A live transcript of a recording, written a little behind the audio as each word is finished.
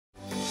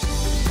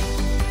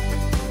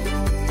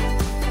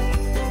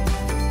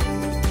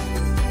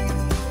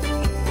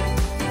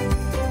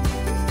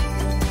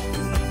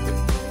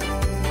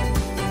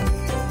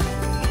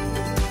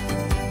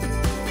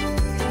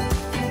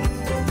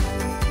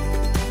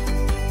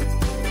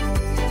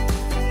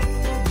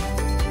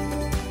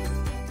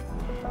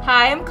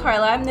Hi, I'm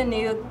Carla. I'm the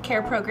new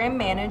Care Program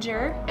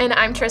Manager. And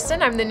I'm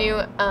Tristen. I'm the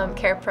new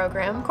Care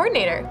Program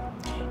Coordinator.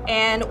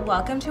 And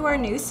welcome to our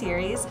new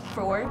series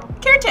for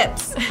Care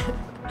Tips.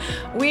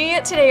 We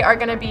today are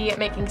going to be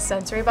making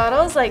sensory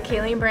bottles like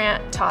Kaylee and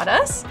Brant taught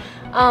us,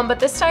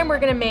 but this time we're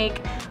going to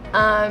make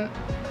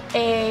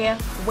a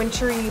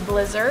wintry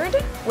blizzard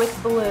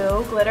with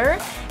blue glitter,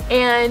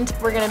 and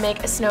we're going to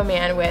make a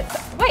snowman with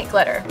white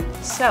glitter.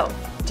 So,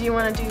 do you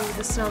want to do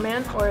the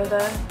snowman or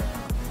the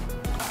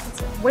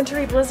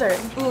wintry blizzard?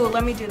 Ooh,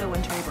 let me do the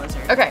wintry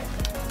blizzard. Okay.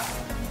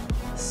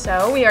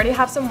 So we already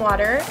have some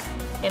water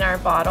in our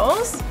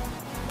bottles.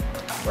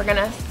 We're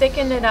gonna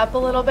thicken it up a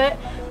little bit.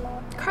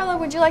 Carla,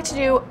 would you like to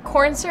do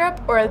corn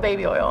syrup or the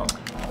baby oil?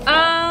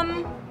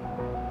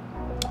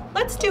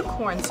 Let's do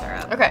corn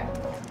syrup. Okay.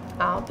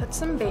 I'll put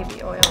some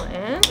baby oil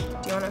in. Do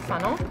you want a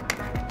funnel?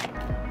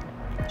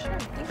 Sure,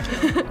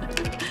 thank you.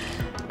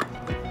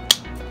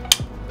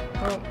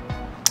 Oh.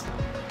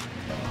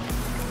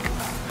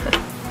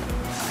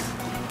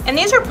 And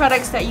these are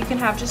products that you can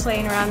have just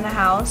laying around the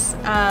house.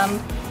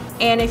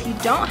 And if you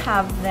don't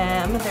have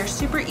them, they're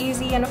super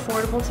easy and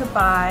affordable to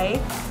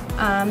buy.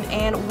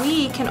 And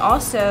we can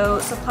also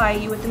supply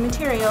you with the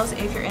materials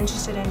if you're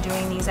interested in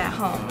doing these at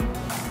home.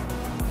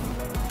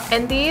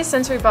 And these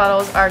sensory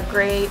bottles are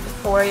great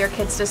for your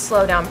kids to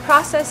slow down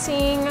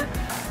processing.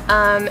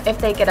 If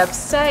they get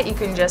upset, you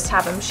can just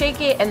have them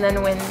shake it, and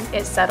then when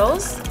it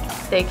settles,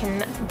 they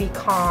can be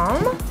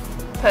calm.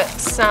 Put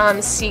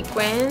some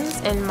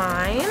sequins in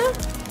mine.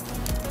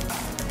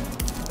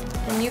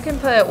 And you can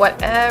put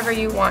whatever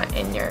you want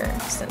in your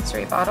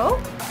sensory bottle.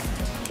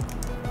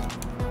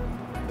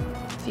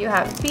 If you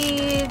have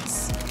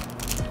beads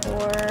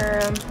or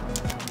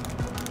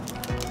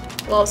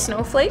little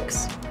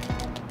snowflakes,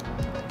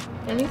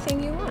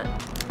 anything you want.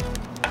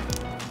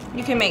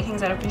 You can make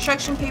things out of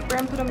construction paper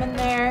and put them in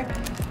there.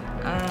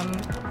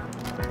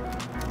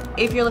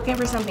 If you're looking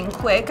for something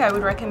quick, I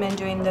would recommend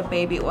doing the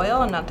baby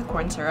oil and not the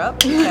corn syrup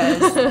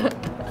because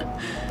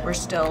we're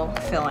still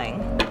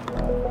filling.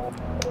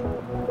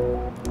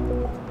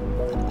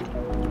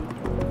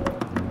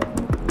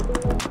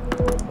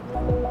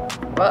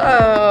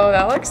 Whoa,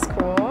 that looks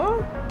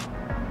cool.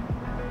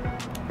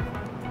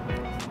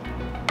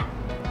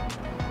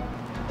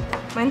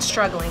 Mine's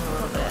struggling a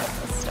little bit.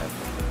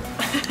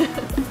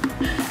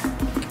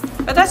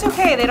 But that's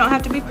okay. They don't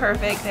have to be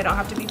perfect. They don't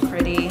have to be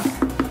pretty.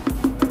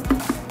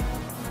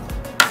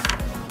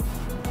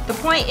 The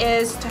point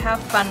is to have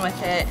fun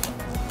with it.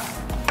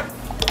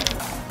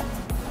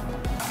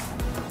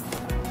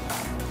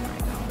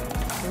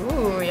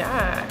 Ooh,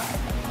 yeah.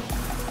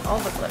 All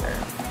the glitter.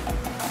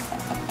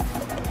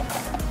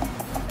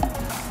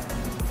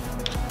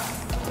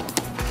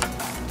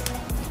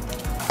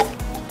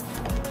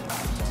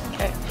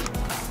 Okay.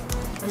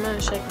 I'm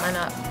gonna shake mine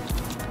up.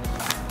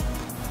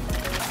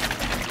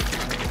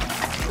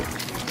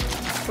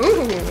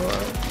 Ooh,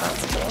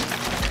 that's cool.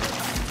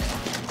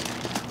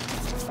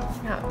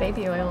 Got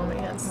baby oil on my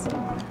hands.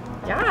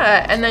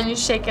 Yeah, and then you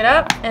shake it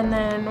up and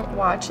then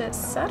watch it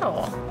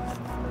settle.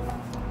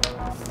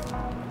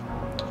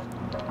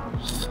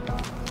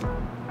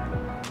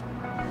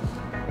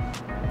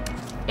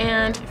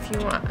 And if you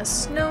want a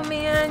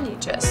snowman, you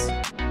just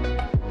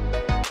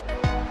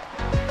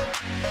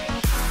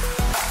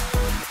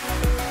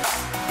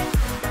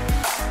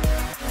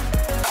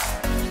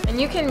and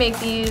you can make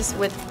these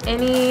with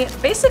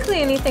basically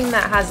anything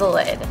that has a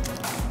lid.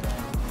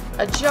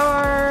 A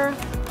jar,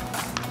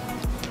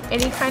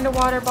 any kind of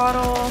water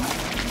bottle,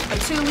 A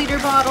 2-liter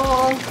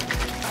bottle.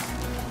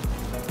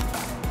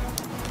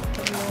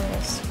 a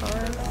little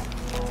scarf.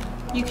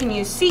 You can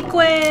use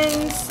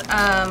sequins,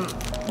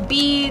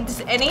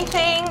 beads,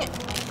 anything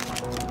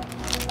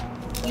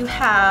you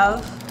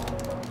have,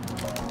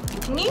 you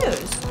can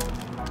use.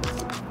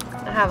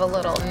 I have a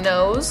little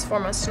nose for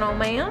my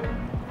snowman,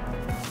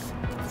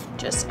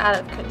 just out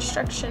of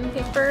construction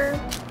paper.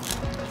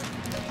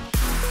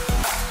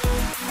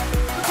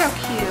 Look how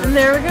cute. And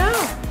there we go.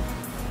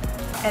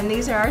 And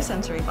these are our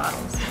sensory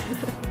bottles.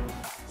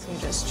 So you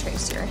just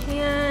trace your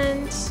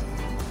hand.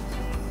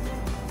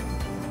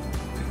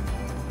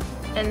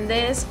 And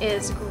this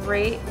is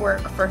great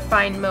work for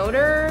fine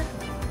motor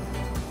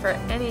for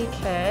any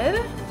kid.